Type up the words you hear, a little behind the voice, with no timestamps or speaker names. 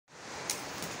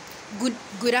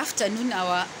Good afternoon,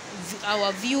 our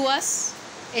viewers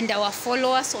and our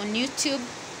followers on YouTube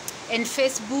and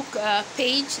Facebook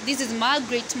page. This is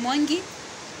Margaret Mwangi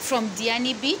from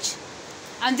Diani Beach,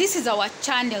 and this is our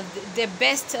channel, the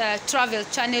best travel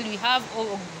channel we have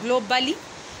globally.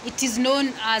 It is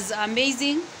known as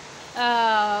Amazing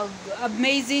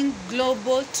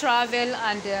Global Travel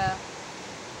and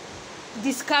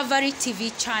Discovery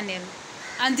TV channel.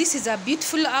 And this is a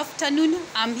beautiful afternoon.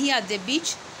 I'm here at the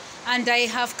beach, and I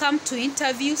have come to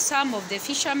interview some of the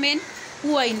fishermen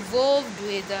who are involved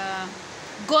with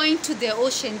going to the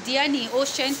ocean, Diani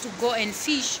Ocean, to go and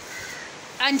fish.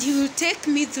 And he will take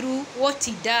me through what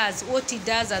he does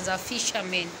as a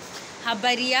fisherman.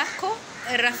 Habari yako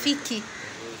rafiki?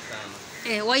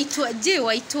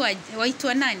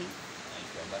 Waitwa nani?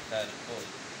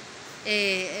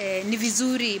 Ni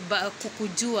vizuri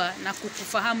kukujua na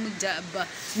kukufahamu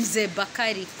mzee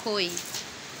Bakari Koi.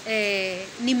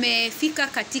 Nimefika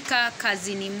katika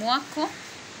kazini mwako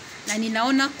na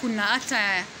ninaona kuna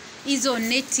hata hizo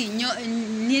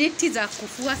neti za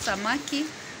kufua samaki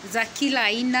za kila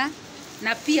aina,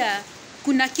 na pia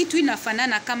kuna kitu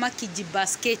inafanana kama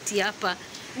kijibasketi hapa.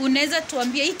 Unaweza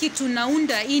tuambia hiki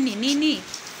tunaunda hii ni nini? Inaitwa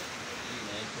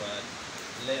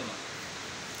lema.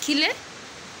 Kile?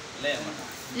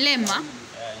 Lema?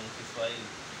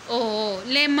 Oh,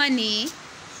 lema ni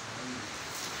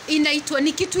inaitwa,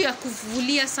 ni kitu ya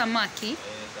kuvulia samaki.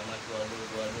 Samaki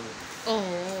wadogo.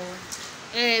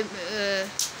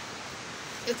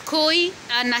 Koi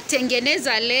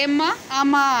anatengeneza lema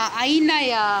ama aina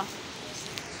ya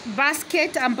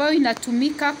basket ambayo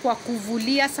inatumika kwa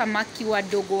kuvulia samaki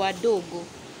wadogo.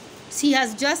 He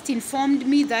has just informed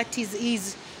me that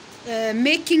is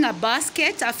making a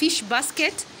basket, a fish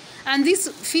basket, and this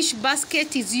fish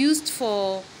basket is used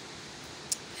for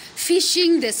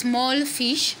fishing the small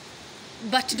fish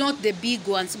but not the big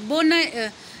ones. Bona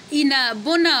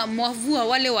mwavua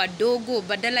wale wadogo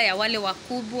badala ya wale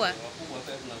wakubwa.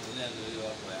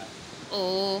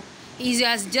 Oh, he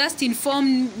has just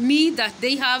informed me that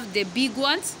they have the big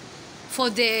ones for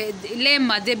the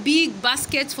lema, the big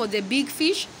baskets for the big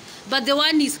fish, but the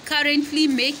one is currently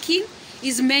making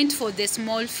is meant for the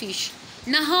small fish.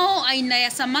 Na hao aina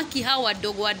ya samaki hao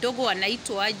wadogo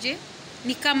wanaitwa aje?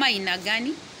 Ni kama aina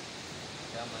gani?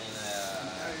 Kama aina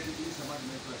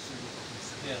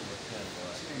ya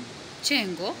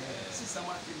chengo. Si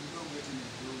samaki mdogo eti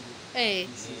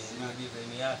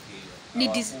ni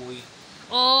mdogo.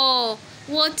 Oh,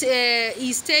 what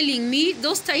he's telling me,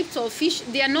 those types of fish,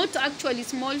 they are not actually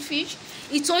small fish.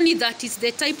 It's only that it's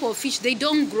the type of fish, they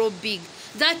don't grow big.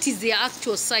 That is their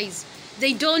actual size.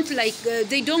 They don't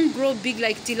grow big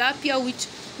like tilapia, which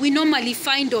we normally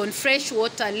find on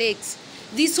freshwater lakes.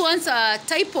 These ones are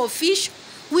type of fish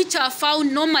which are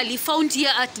normally found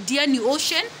here at Diani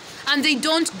Ocean, and they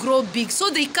don't grow big, so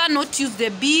they cannot use the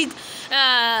big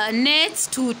nets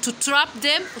to trap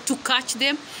them, to catch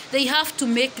them. They have to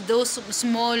make those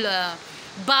small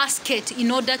basket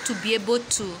in order to be able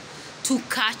to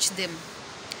catch them.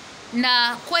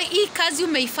 Na kwa hii kazi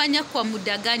umeifanya kwa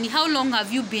muda gani? How long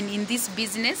have you been in this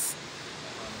business?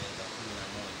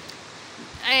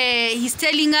 He's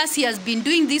telling us he has been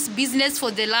doing this business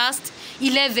for the last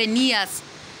 11 years.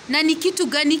 Na ni kitu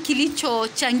gani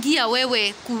kilichochangia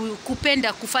wewe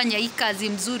kupenda kufanya hii kazi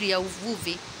mzuri ya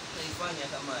uvuvi? Naifanya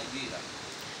kama ajira.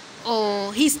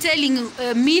 Oh, he's telling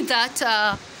me that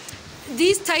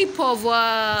this type of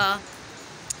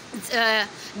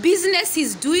business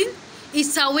he's doing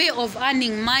is a way of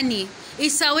earning money.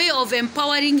 It's a way of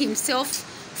empowering himself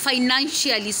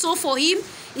financially. So for him,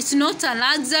 it's not a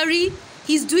luxury.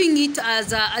 He's doing it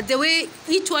as the way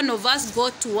each one of us go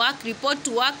to work, report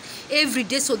to work every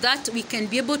day, so that we can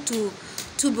be able to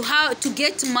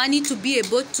get money to be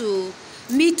able to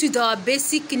meet with our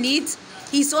basic needs.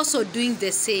 He's also doing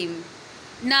the same.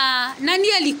 Na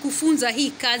nani alikufunza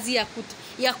hii kazi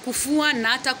ya kufua na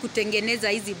hata kutengeneza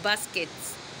hizi baskets?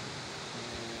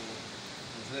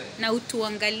 Na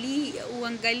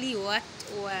uangalie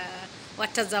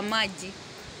watazamaji.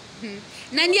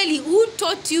 Who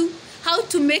taught you how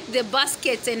to make the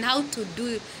baskets and how to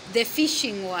do the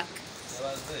fishing work?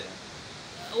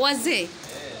 Wazee?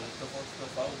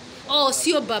 Oh,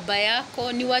 sio baba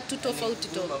yako, ni watu tofauti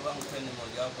tu. Babangu pia ni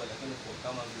mmoja wapo, lakini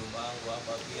kama mjomba wangu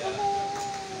hapa pia.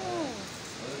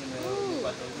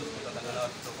 Nimepata ujuzi kutokana na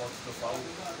watu tofauti.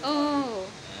 Oh.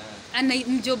 Ana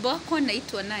mjomba wako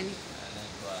anaitwa nani?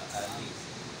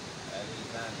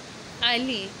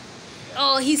 Ali.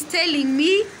 Oh, he's telling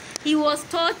me he was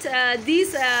taught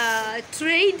this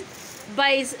trade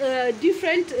by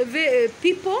different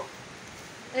people,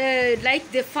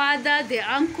 like the father, the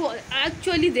uncle.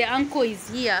 Actually, the uncle is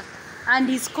here. and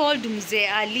he's called Mzee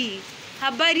Ali.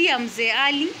 Habari ya Mzee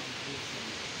Ali?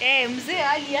 Mzee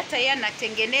Ali hata yeye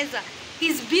anatengeneza.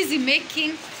 He's busy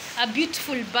making a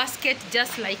beautiful basket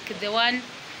just like the one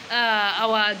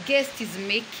our guest is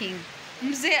making.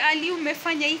 Mzee Ali,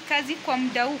 umefanya hii kazi kwa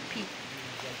muda upi?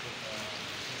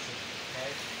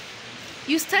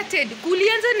 You started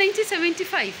kulianza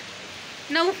 1975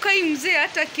 na ukai mzee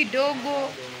hata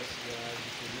kidogo.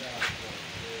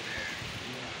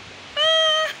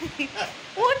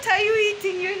 What are you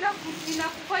eating?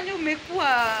 Inakufanya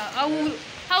umekuwa au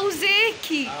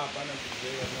hauzeeki?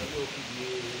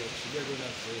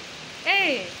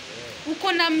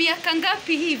 Uko na miaka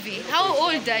ngapi hivi? How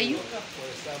old are you?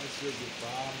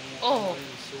 Oh.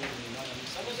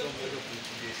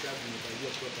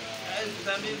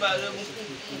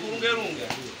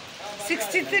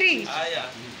 63.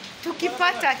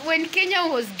 Tukipata when Kenya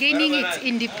was gaining its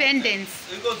independence.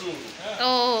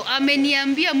 Oh,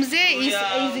 ameniambia mzee is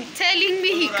telling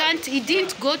me he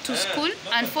didn't go to school,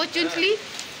 unfortunately,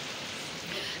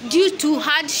 due to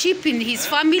hardship in his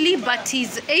family, but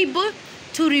he's able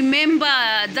to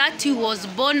remember that he was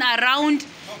born around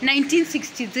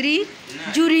 1963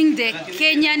 during the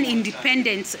Kenyan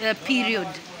independence period.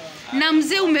 Na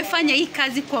mzee, umefanya hii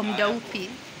kazi kwa muda upi?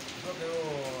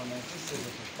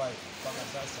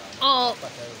 Oh,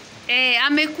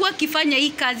 amekuwa akifanya hii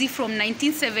kazi from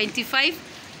 1975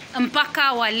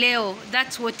 mpaka wa leo.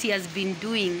 That's what he has been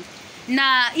doing.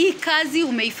 Na hii kazi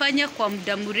umeifanya kwa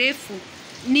muda mrefu.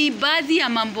 Ni baadhi ya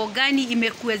mambo gani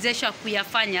imekuwezesha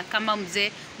kuyafanya kama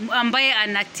mzee ambaye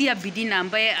anatia bidii na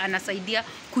ambaye anasaidia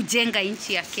kujenga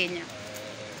nchi ya Kenya?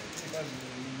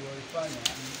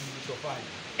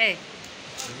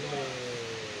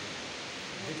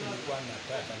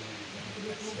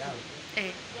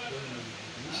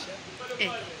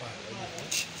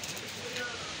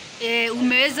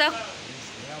 Umeweza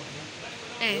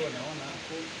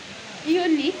hiyo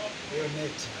ni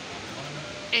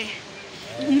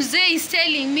mzee is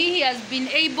telling me he has been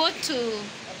able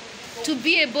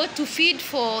to feed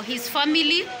for his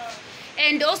family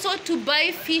and also to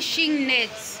buy fishing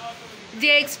nets.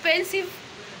 They're expensive,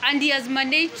 and he has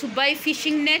managed to buy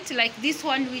fishing net like this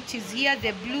one, which is here.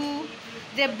 The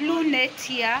blue net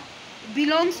here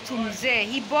belongs to Mzee.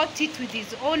 He bought it with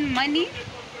his own money,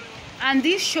 and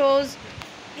this shows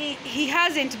he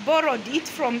hasn't borrowed it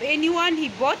from anyone. He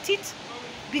bought it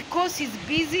because he's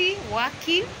busy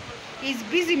working. He's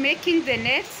busy making the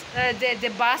nets,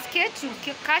 the basket to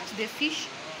catch the fish,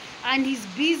 and he's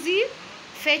busy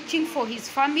fetching for his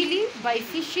family by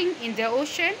fishing in the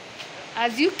ocean.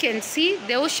 As you can see,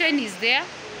 the ocean is there.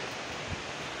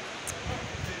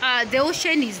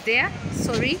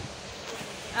 Sorry.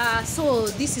 So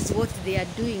this is what they are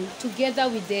doing together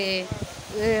with the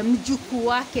mjukuu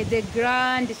wake, the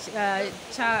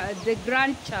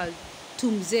grandchild to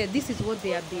Mzee. This is what they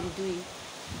have been doing,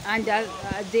 and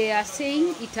they are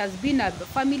saying it has been a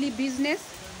family business,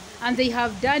 and they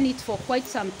have done it for quite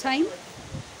some time,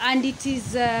 and it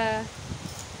is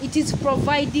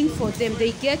providing for them.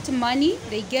 They get money.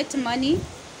 They get money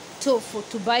to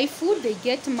buy food. They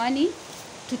get money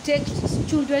to take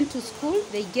children to school.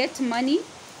 They get money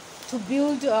to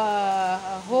build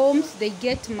homes. They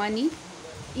get money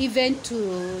even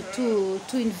to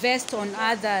invest on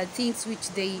other things which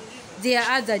their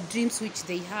other dreams which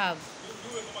they have.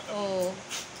 Oh,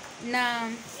 now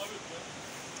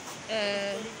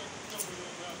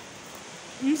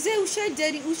Mzee,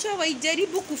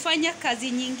 ushawaijaribu kufanya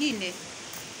kazi nyingine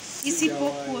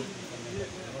isipokuwa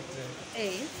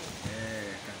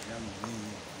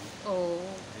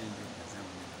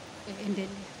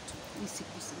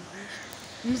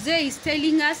Mzee is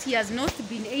telling us he has not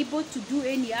been able to do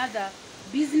any other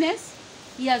business.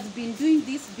 He has been doing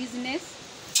this business,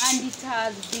 and it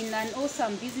has been an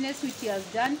awesome business which he has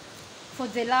done for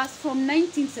the last, from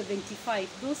 1975.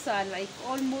 Those are like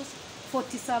almost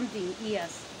 40-something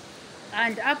years,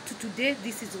 and up to today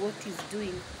this is what he's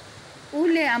doing.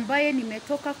 Ule ambaye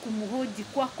nimetoka kumhoji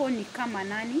kwako ni kama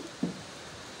nani?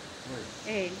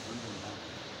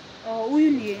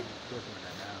 Huyu ni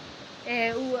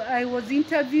I was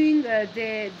interviewing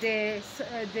the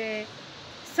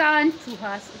son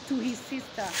to his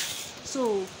sister,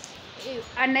 so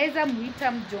anaweza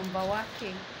muita mjomba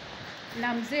wake.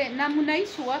 Na mzee, na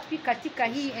mnaishi wapi katika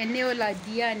hii eneo la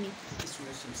Diani?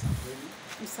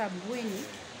 Msambweni.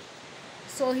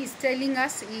 So he's telling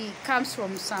us he comes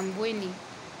from Msambweni.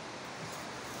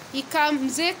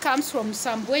 Mzee comes from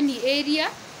Msambweni area,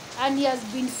 and he has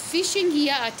been fishing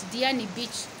here at Diani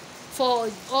Beach for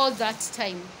all that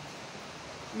time.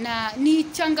 Na ni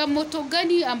changamoto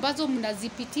gani ambazo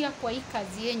mnazipitia kwa hii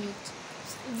kazi yenu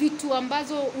vitu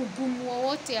ambazo ugumu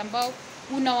wowote ambao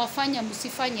unawafanya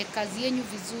msifanye kazi yenyu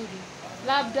vizuri?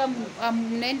 Labda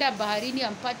mnaenda baharini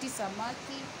ampati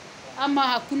samaki, ama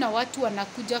hakuna watu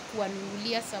wanakuja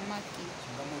kuwanunulia samaki?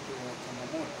 Changamoto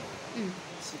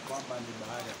si kwamba ni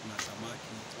bahari hakuna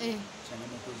samaki.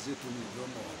 Changamoto zetu ni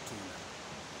vyombo hatuna.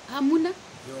 Hamuna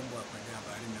vyombo ya kwenda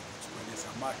baharini na kuchukua ile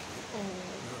samaki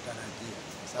ndio tarajia.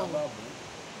 Sababu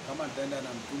kama nitaenda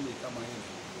na mtumbi kama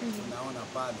hivi, tunaona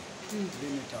pale ile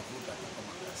nitavuta kwa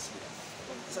makasia.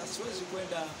 Sasa siwezi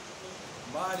kwenda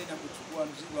mbali na kuchukua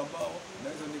mzigo ambao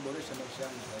naweza niboresha maisha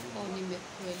yangu zaidi.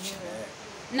 Nimekuelewa.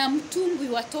 Na mtumbwi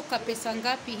watoka pesa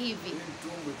ngapi hivi?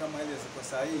 Mtumbwi kama ile ziko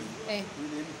sahihi,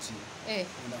 ile mti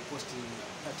ina cost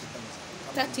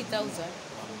 30,000. 30,000.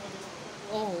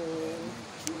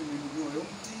 Ni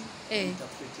mti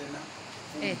nitafuta tena.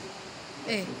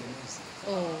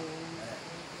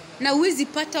 Na uwezi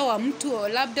pata wa mtu,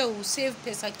 labda usave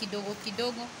pesa kidogo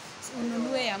kidogo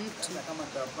ununue ya mtu. Kama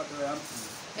tapata ya mtu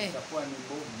itakuwa ni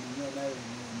mbovu, mwenyewe nayo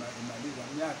imaliza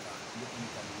miaka ndio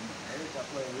nikanunua.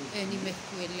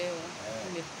 Nimekuelewa.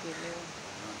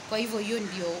 Kwa hivyo hiyo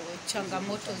ndio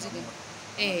changamoto zile.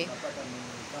 Napata ni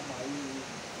kama hii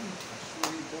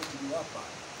shule boti hapa.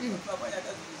 Tunafanya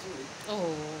kazi vizuri.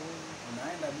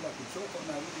 Unaenda bila kuchoka,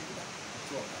 unarudi bila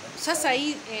kuchoka. Sasa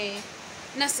hii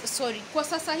kwa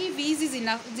sasa hivi hizi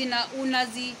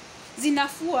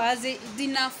zinavua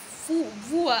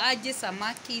aje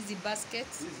samaki hizi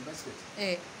baskets? Hizi baskets.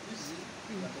 Hizi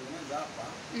tunatengeneza hapa.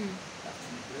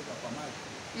 Tunapeleka kwa maji.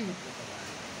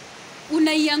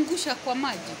 Unaiangusha kwa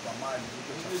maji? Kwa maji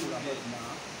ndio chakula ambacho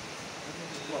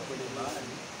tunachukua kwenye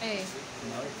bahari.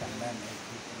 Tunaweka ndani ya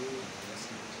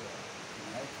basket.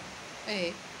 Tunaweka.